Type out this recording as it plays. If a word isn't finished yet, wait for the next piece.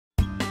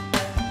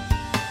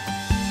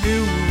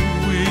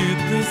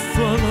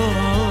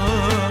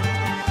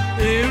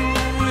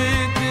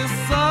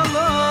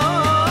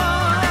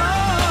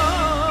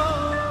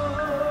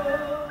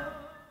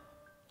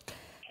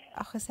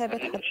أخ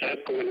ثابت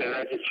شاركوا من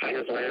نماذج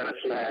حاجة صغيرة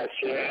اسمها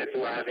اسياد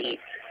وعبيد.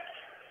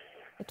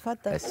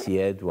 اتفضل.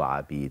 اسياد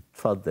وعبيد،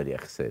 اتفضل يا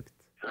اخ ثابت.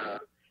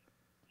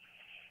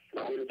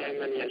 بقول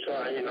دايما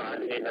يسوع عينه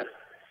علينا،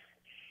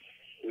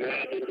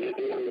 نادي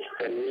اليدين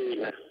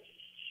مستنينا،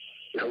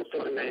 لو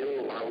تهنا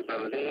يوم او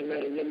ضلينا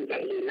يبدا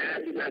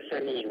ينادي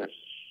باسامينا.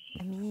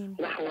 امين.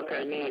 نحوك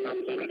عينينا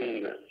انظر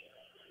لينا،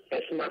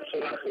 اسمع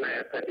صراخنا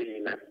يا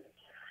فدينا،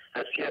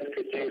 اسياد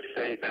كتير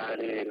سايدة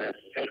علينا،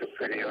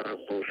 اغفر يا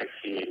رب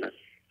وشفينا.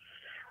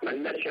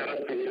 ملناش يا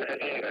رب الا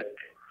غيرك،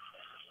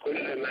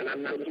 كل ما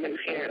نموت من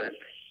خيرك،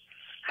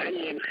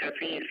 هين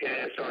خفيف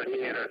يا يسوع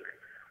نيرك،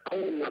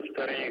 قمنا في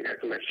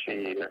طريقك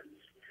مشينا.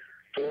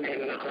 طول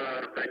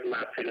النهار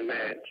بجمع في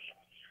المال،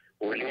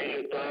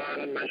 وليل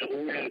طال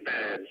مشغول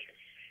البال،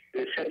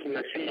 نسيت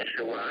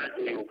مسيحي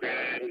وعدني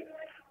وقال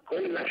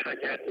كل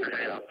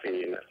حاجاتنا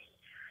هيعطينا.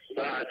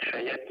 ضاعت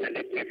حياتنا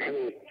لابن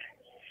بيوت،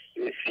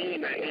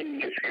 نسينا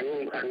ان في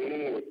يوم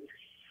هنموت،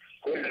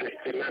 كل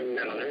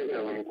اهتمامنا الغنى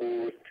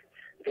والجود،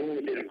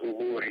 دود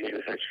الجبور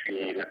يلهج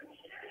فينا.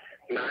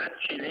 ما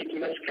عادش ليك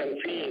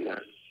مسكن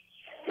فينا،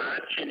 ما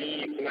عادش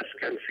ليك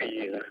مسكن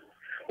فينا،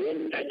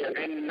 وانت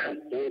جبلنا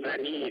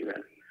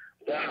وبنينا،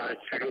 ضاعت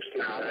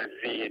فلوسنا على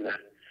الزينة،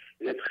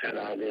 ندخل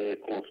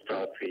عليك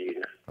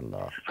وبتعطينا.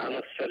 الله.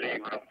 على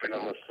الصليب ربنا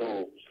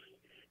مصلوب،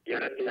 يا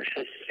ريت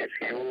نحس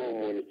في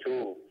يوم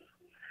ونتوب.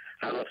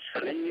 على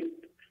الصليب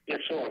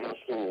يسوع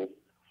مصلوب،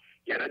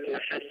 يا ريت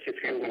نحس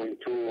في يوم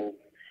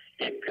ونتوب.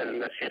 يبقى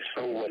المسيح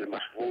هو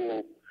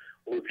المحبوب،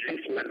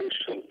 وابليس ملوش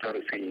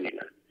سلطان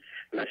فينا.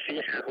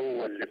 مسيح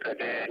هو اللي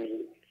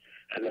فداني،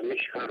 انا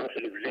مش هروح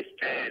لابليس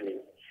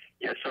تاني.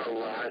 يسوع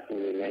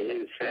وعدني لا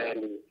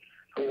ينساني،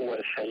 هو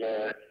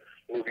الحياة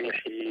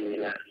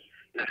وبيحيينا.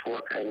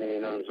 نحوك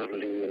عينينا انظر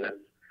لينا،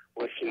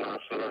 واسمع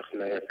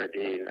صراخنا يا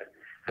فدينا.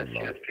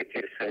 أسياد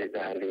كتير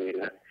سايدة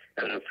علينا،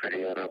 اغفر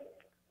يا رب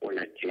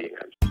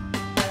ونجينا.